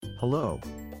Hello.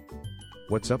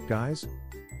 What's up, guys?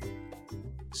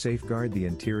 Safeguard the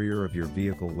interior of your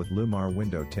vehicle with Lumar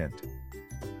Window Tint.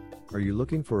 Are you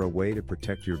looking for a way to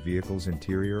protect your vehicle's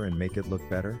interior and make it look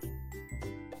better?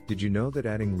 Did you know that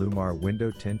adding Lumar Window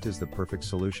Tint is the perfect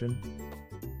solution?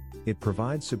 It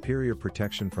provides superior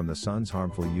protection from the sun's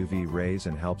harmful UV rays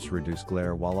and helps reduce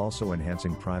glare while also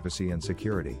enhancing privacy and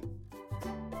security.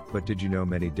 But did you know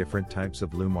many different types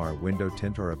of Lumar Window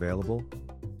Tint are available?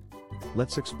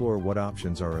 Let's explore what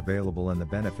options are available and the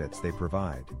benefits they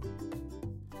provide.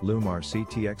 Lumar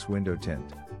CTX Window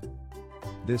Tint.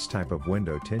 This type of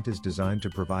window tint is designed to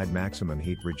provide maximum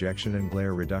heat rejection and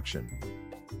glare reduction.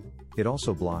 It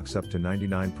also blocks up to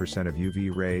 99% of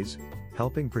UV rays,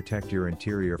 helping protect your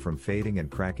interior from fading and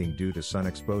cracking due to sun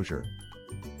exposure.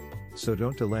 So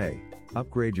don't delay,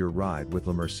 upgrade your ride with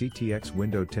Lumar CTX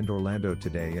Window Tint Orlando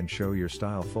today and show your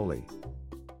style fully.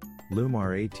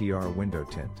 Lumar ATR Window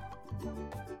Tint.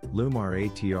 Lumar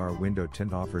ATR Window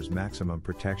Tint offers maximum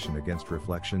protection against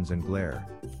reflections and glare,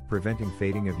 preventing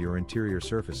fading of your interior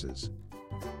surfaces.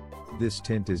 This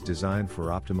tint is designed for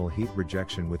optimal heat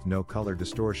rejection with no color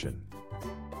distortion.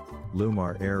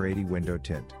 Lumar Air 80 Window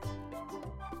Tint.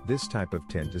 This type of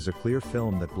tint is a clear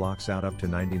film that blocks out up to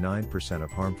 99%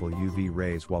 of harmful UV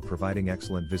rays while providing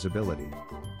excellent visibility.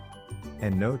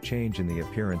 And no change in the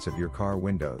appearance of your car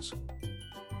windows.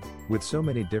 With so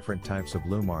many different types of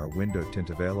Lumar window tint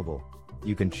available,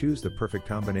 you can choose the perfect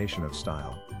combination of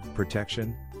style,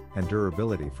 protection, and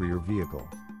durability for your vehicle.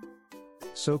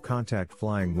 So contact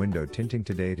Flying Window Tinting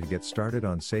today to get started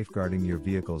on safeguarding your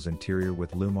vehicle's interior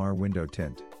with Lumar Window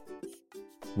Tint.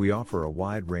 We offer a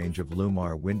wide range of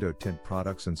Lumar Window Tint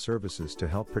products and services to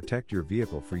help protect your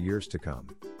vehicle for years to come.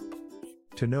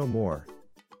 To know more,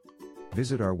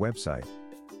 visit our website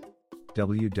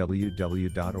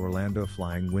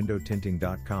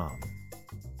www.orlandoflyingwindowtinting.com.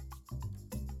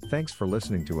 Thanks for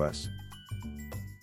listening to us.